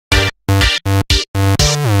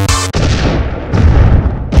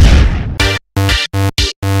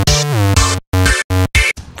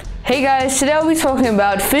guys, today I'll be talking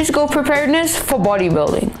about physical preparedness for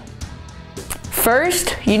bodybuilding.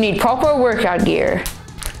 First, you need proper workout gear.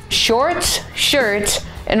 Shorts, shirts,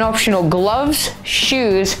 and optional gloves,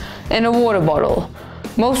 shoes, and a water bottle.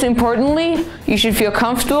 Most importantly, you should feel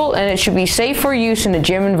comfortable and it should be safe for use in a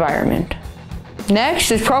gym environment.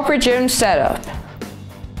 Next is proper gym setup.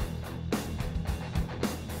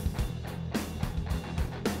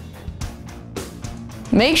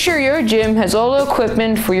 Make sure your gym has all the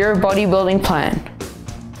equipment for your bodybuilding plan.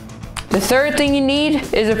 The third thing you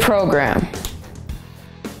need is a program.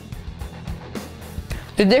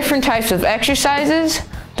 The different types of exercises,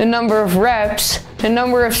 the number of reps, the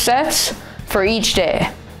number of sets for each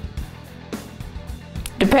day.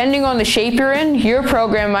 Depending on the shape you're in, your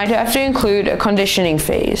program might have to include a conditioning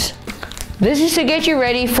phase. This is to get you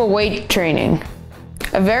ready for weight training.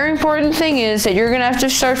 A very important thing is that you're going to have to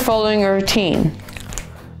start following a routine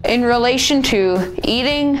in relation to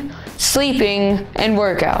eating, sleeping, and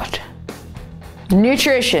workout.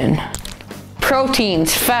 Nutrition,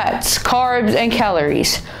 proteins, fats, carbs, and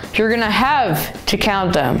calories. You're gonna have to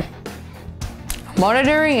count them.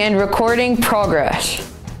 Monitoring and recording progress.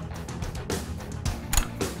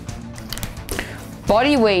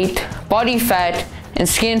 Body weight, body fat, and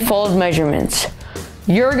skin fold measurements.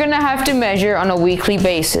 You're gonna have to measure on a weekly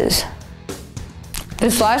basis.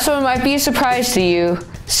 This last one might be a surprise to you.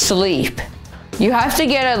 Sleep. You have to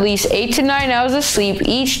get at least 8 to 9 hours of sleep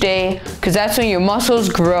each day because that's when your muscles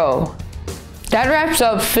grow. That wraps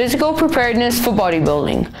up physical preparedness for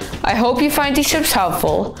bodybuilding. I hope you find these tips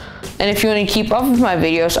helpful, and if you want to keep up with my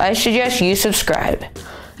videos, I suggest you subscribe.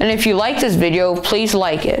 And if you like this video, please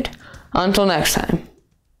like it. Until next time.